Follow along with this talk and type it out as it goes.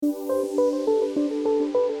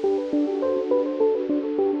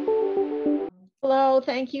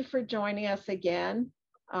thank you for joining us again.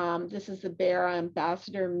 This is the Bear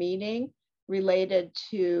Ambassador meeting related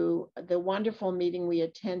to the wonderful meeting we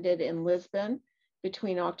attended in Lisbon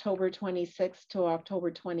between October 26th to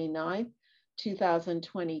October 29th,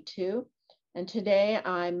 2022. And today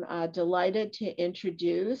I'm delighted to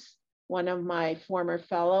introduce one of my former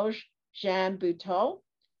fellows, Jeanne Bouteaud.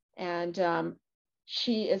 And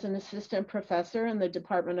she is an assistant professor in the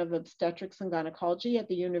Department of Obstetrics and Gynecology at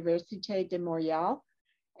the Université de Montréal.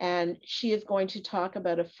 And she is going to talk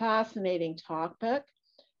about a fascinating topic,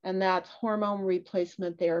 and that's hormone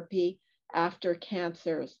replacement therapy after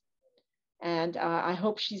cancers. And I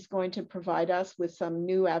hope she's going to provide us with some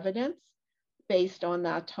new evidence based on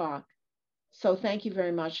that talk. So thank you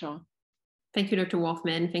very much, Jeanne. Thank you, Dr.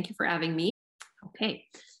 Wolfman. Thank you for having me. Okay.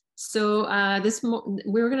 So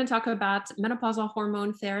we're going to talk about menopausal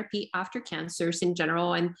hormone therapy after cancers in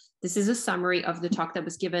general. And this is a summary of the talk that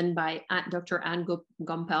was given by Dr. Anne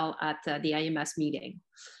Gompel at the IMS meeting.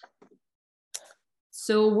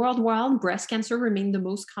 So worldwide, breast cancer remained the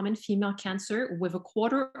most common female cancer, with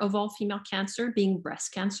 1/4 of all female cancer being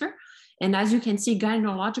breast cancer. And as you can see,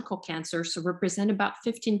 gynecological cancers represent about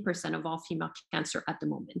 15% of all female cancer at the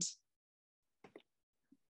moment.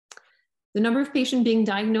 The number of patients being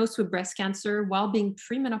diagnosed with breast cancer while being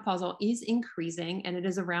premenopausal is increasing, and it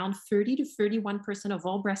is around 30 to 31% of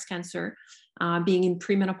all breast cancer being in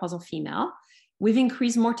premenopausal female, with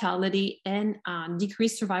increased mortality and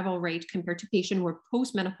decreased survival rate compared to patients who were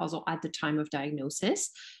postmenopausal at the time of diagnosis.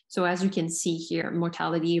 So as you can see here,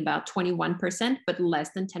 mortality about 21%, but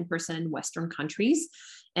less than 10% in Western countries,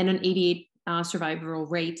 and an 88% survival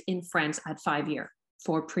rate in France at 5 years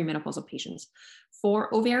for premenopausal patients.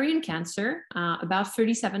 For ovarian cancer, about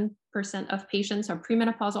 37% of patients are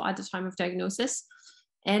premenopausal at the time of diagnosis.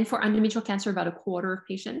 And for endometrial cancer, about 1/4 of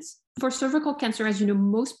patients. For cervical cancer, as you know,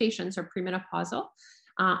 most patients are premenopausal,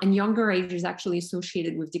 and younger age is actually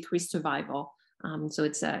associated with decreased survival. So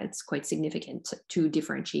it's quite significant to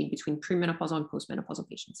differentiate between premenopausal and postmenopausal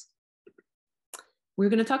patients. We're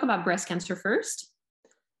going to talk about breast cancer first.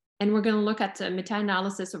 And we're going to look at a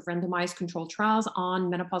meta-analysis of randomized controlled trials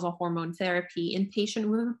on menopausal hormone therapy in patients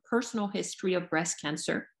with a personal history of breast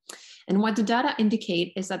cancer. And what the data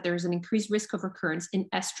indicate is that there's an increased risk of recurrence in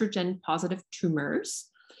estrogen-positive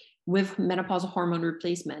tumors with menopausal hormone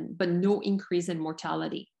replacement, but no increase in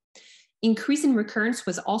mortality. Increase in recurrence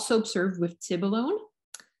was also observed with tibolone.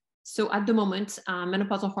 So at the moment,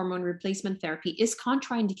 menopausal hormone replacement therapy is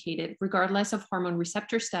contraindicated regardless of hormone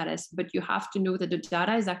receptor status, but you have to know that the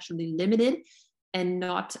data is actually limited and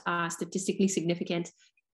not statistically significant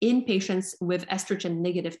in patients with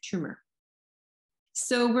estrogen-negative tumor.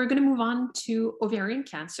 So we're going to move on to ovarian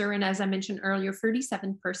cancer. And as I mentioned earlier,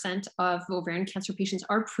 37% of ovarian cancer patients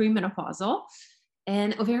are premenopausal.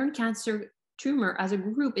 And ovarian cancer tumor as a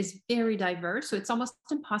group is very diverse, so it's almost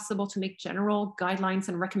impossible to make general guidelines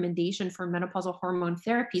and recommendations for menopausal hormone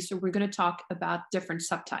therapy. So we're going to talk about different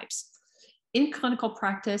subtypes. In clinical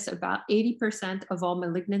practice, about 80% of all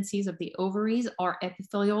malignancies of the ovaries are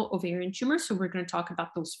epithelial ovarian tumors, so we're going to talk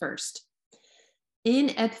about those first.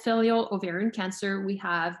 In epithelial ovarian cancer, we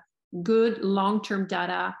have good long-term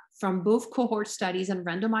data from both cohort studies and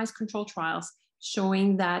randomized controlled trials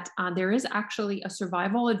showing that there is actually a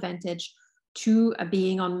survival advantage to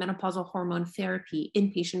being on menopausal hormone therapy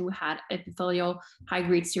in patients who had epithelial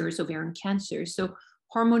high-grade serous ovarian cancer. So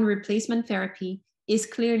hormone replacement therapy is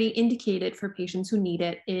clearly indicated for patients who need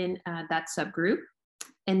it in that subgroup.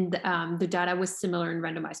 And the data was similar in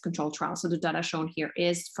randomized controlled trials. So the data shown here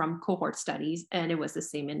is from cohort studies, and it was the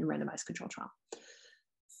same in randomized controlled trial.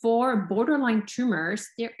 For borderline tumors,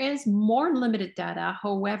 there is more limited data.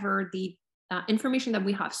 However, the information that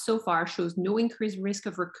we have so far shows no increased risk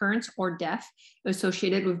of recurrence or death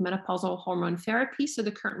associated with menopausal hormone therapy. So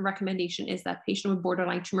the current recommendation is that patients with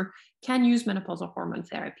borderline tumor can use menopausal hormone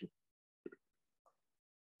therapy.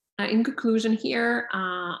 In conclusion here,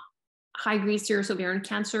 high-grade serous ovarian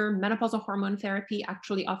cancer, menopausal hormone therapy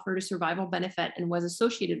actually offered a survival benefit and was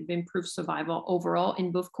associated with improved survival overall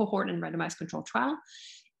in both cohort and randomized controlled trial.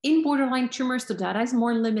 In borderline tumors, the data is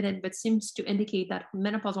more limited, but seems to indicate that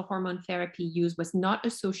menopausal hormone therapy use was not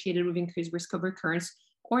associated with increased risk of recurrence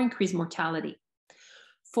or increased mortality.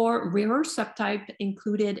 For rarer subtype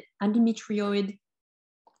included endometrioid,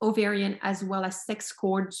 ovarian, as well as sex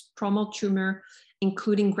cord stromal tumor,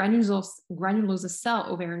 including granulosa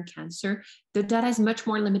cell ovarian cancer, the data is much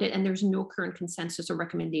more limited and there's no current consensus or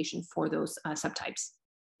recommendation for those subtypes.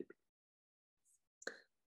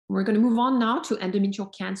 We're going to move on now to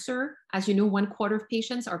endometrial cancer. As you know, 1/4 of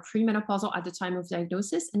patients are premenopausal at the time of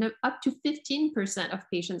diagnosis, and up to 15% of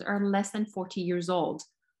patients are less than 40 years old.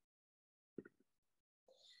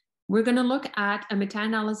 We're going to look at a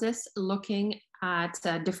meta-analysis looking at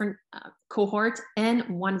different cohorts and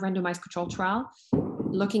one randomized control trial,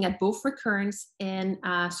 looking at both recurrence and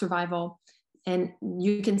survival. And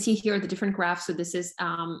you can see here the different graphs. So this is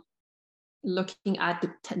looking at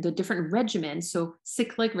the different regimens. So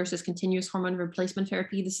cyclic versus continuous hormone replacement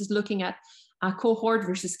therapy. This is looking at cohort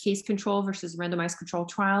versus case control versus randomized control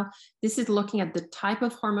trial. This is looking at the type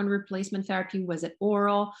of hormone replacement therapy. Was it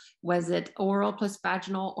oral? Was it oral plus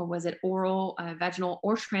vaginal? Or was it oral, vaginal,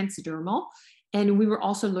 or transdermal? And we were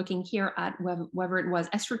also looking here at whether it was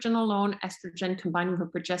estrogen alone, estrogen combined with a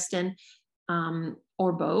progestin,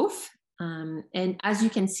 or both. And as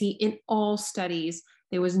you can see in all studies,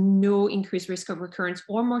 there was no increased risk of recurrence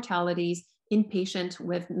or mortalities in patients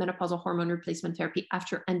with menopausal hormone replacement therapy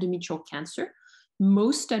after endometrial cancer.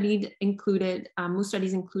 Most studies included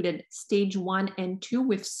stage 1 and 2,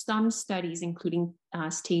 with some studies including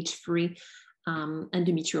stage 3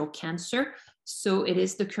 endometrial cancer. So it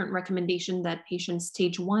is the current recommendation that patients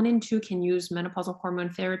stage 1 and 2 can use menopausal hormone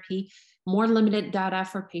therapy. More limited data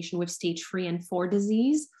for patients with stage 3 and 4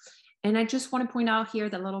 disease. And I just want to point out here,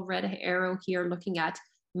 the little red arrow here looking at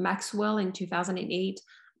Maxwell in 2008,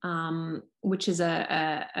 which is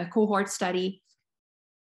a cohort study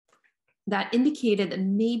that indicated that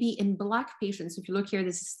maybe in Black patients, if you look here,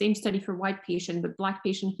 this is the same study for white patient, but Black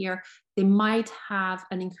patient here, they might have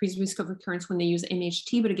an increased risk of recurrence when they use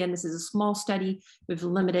MHT. But again, this is a small study with a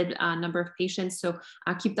limited number of patients. So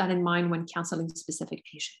keep that in mind when counseling specific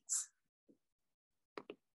patients.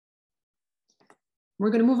 We're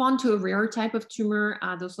going to move on to a rare type of tumor.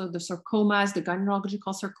 Those are the sarcomas, the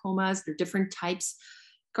gynecological sarcomas. There are different types.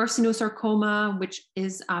 Carcinosarcoma, which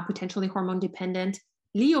is potentially hormone dependent.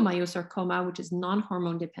 Leiomyosarcoma, which is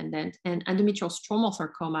non-hormone dependent. And endometrial stromal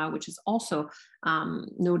sarcoma, which is also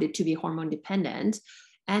noted to be hormone dependent.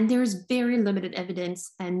 And there's very limited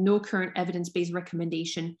evidence and no current evidence-based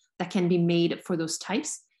recommendation that can be made for those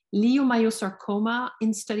types. Leiomyosarcoma,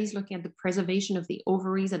 in studies looking at the preservation of the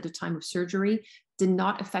ovaries at the time of surgery, did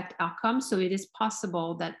not affect outcomes. So it is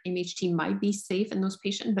possible that MHT might be safe in those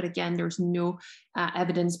patients, but again, there's no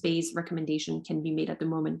evidence-based recommendation can be made at the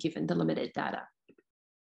moment given the limited data.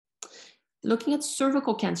 Looking at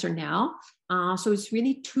cervical cancer now, so it's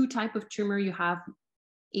really two types of tumor. You have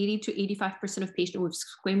 80 to 85% of patients with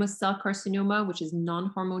squamous cell carcinoma, which is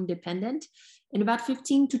non-hormone dependent, and about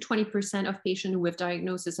 15 to 20% of patients with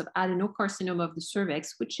diagnosis of adenocarcinoma of the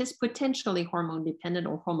cervix, which is potentially hormone dependent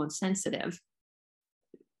or hormone sensitive.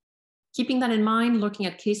 Keeping that in mind, looking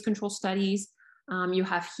at case control studies, you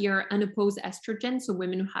have here unopposed estrogen, so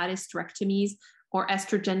women who had hysterectomies, or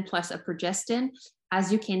estrogen plus a progestin. As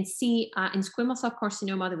you can see, in squamous cell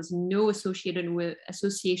carcinoma, there was no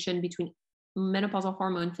association between menopausal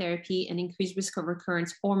hormone therapy and increased risk of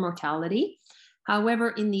recurrence or mortality. However,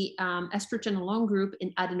 in the estrogen alone group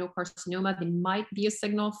in adenocarcinoma, there might be a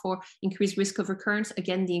signal for increased risk of recurrence.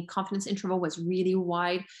 Again, the confidence interval was really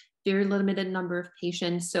wide, very limited number of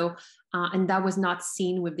patients. So, and that was not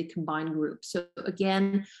seen with the combined group. So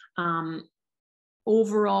again,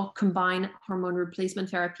 overall combined hormone replacement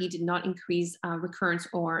therapy did not increase recurrence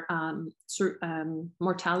or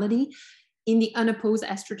mortality. In the unopposed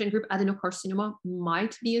estrogen group, adenocarcinoma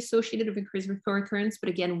might be associated with increased recurrence, but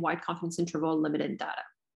again, wide confidence interval, limited data.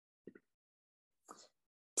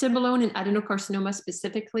 Tibolone and adenocarcinoma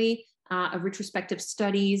specifically, a retrospective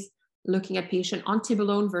studies looking at patient on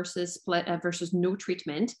tibolone versus no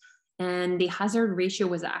treatment. And the hazard ratio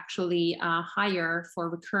was actually higher for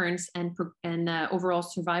recurrence and overall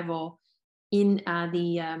survival in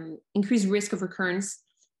the increased risk of recurrence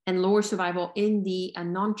and lower survival in the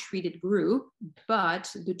non-treated group,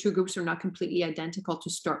 but the two groups are not completely identical to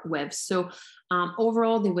start with. So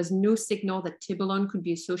overall, there was no signal that tibolone could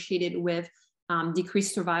be associated with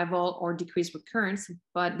decreased survival or decreased recurrence,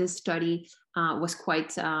 but this study was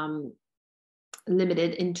quite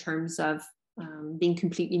limited in terms of being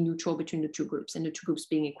completely neutral between the two groups and the two groups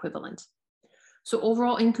being equivalent. So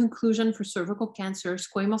overall, in conclusion, for cervical cancer,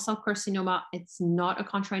 squamous cell carcinoma, it's not a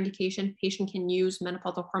contraindication. Patient can use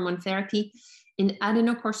menopausal hormone therapy. In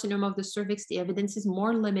adenocarcinoma of the cervix, the evidence is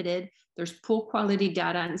more limited. There's poor quality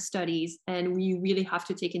data and studies, and we really have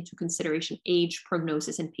to take into consideration age,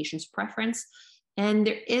 prognosis, and patient's preference. And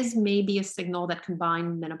there is maybe a signal that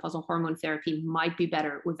combined menopausal hormone therapy might be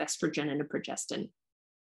better with estrogen and a progestin.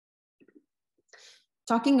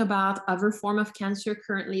 Talking about other form of cancer,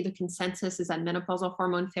 currently the consensus is that menopausal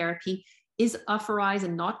hormone therapy is authorized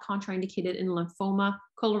and not contraindicated in lymphoma,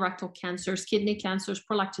 colorectal cancers, kidney cancers,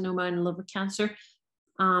 prolactinoma, and liver cancer.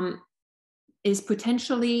 Is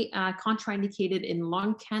potentially contraindicated in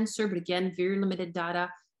lung cancer, but again, very limited data.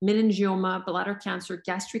 meningioma, bladder cancer,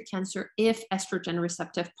 gastric cancer, if estrogen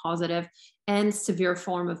receptive positive, and severe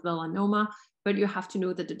form of melanoma. But you have to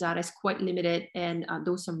know that the data is quite limited, and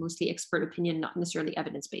those are mostly expert opinion, not necessarily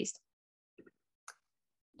evidence-based.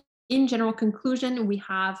 In general conclusion, we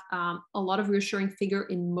have a lot of reassuring figure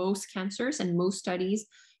in most cancers and most studies.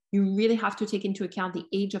 You really have to take into account the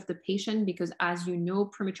age of the patient because, as you know,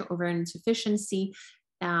 premature ovarian insufficiency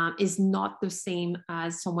is not the same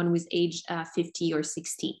as someone who is aged 50 or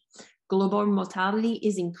 60. Global mortality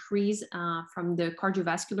is increased from the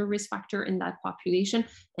cardiovascular risk factor in that population,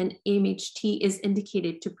 and AMHT is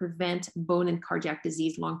indicated to prevent bone and cardiac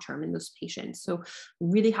disease long-term in those patients. So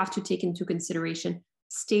really have to take into consideration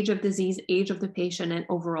stage of disease, age of the patient, and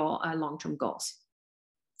overall long-term goals.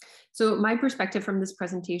 So my perspective from this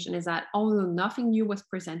presentation is that although nothing new was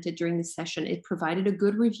presented during this session, it provided a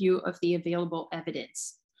good review of the available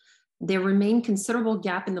evidence. There remain considerable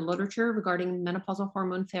gap in the literature regarding menopausal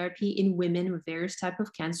hormone therapy in women with various types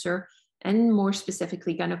of cancer, and more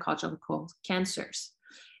specifically gynecological cancers.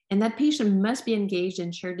 And that patient must be engaged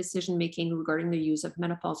in shared decision-making regarding the use of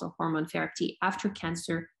menopausal hormone therapy after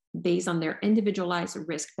cancer based on their individualized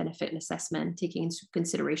risk-benefit assessment, taking into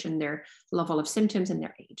consideration their level of symptoms and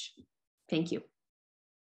their age. Thank you.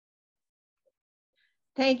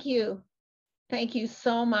 Thank you. Thank you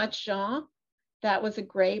so much, Jeanne. That was a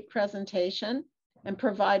great presentation and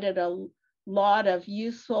provided a lot of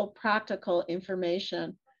useful, practical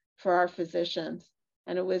information for our physicians.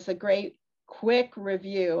 And it was a great, quick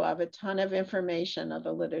review of a ton of information of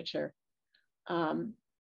the literature.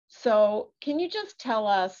 So can you just tell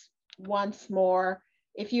us once more,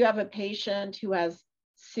 if you have a patient who has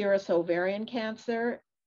serous ovarian cancer,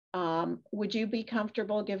 would you be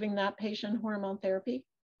comfortable giving that patient hormone therapy?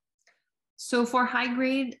 So for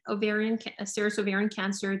high-grade serous ovarian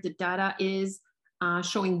cancer, the data is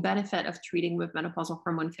showing benefit of treating with menopausal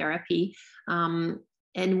hormone therapy. And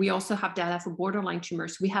we also have data for borderline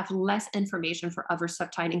tumors. We have less information for other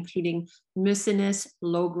subtypes, including mucinous,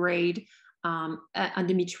 low-grade,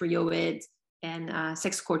 endometrioid, and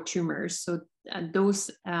sex cord tumors. So those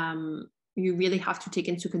you really have to take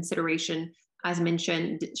into consideration, as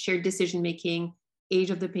mentioned, shared decision-making, age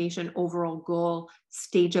of the patient, overall goal,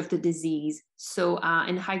 stage of the disease. So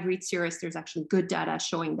in high-grade serous, there's actually good data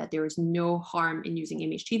showing that there is no harm in using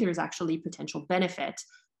MHT. There's actually potential benefit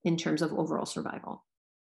in terms of overall survival.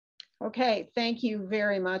 Okay, thank you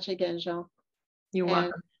very much again, Jeanne. You're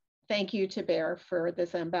welcome. Thank you to Bayer for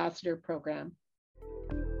this ambassador program.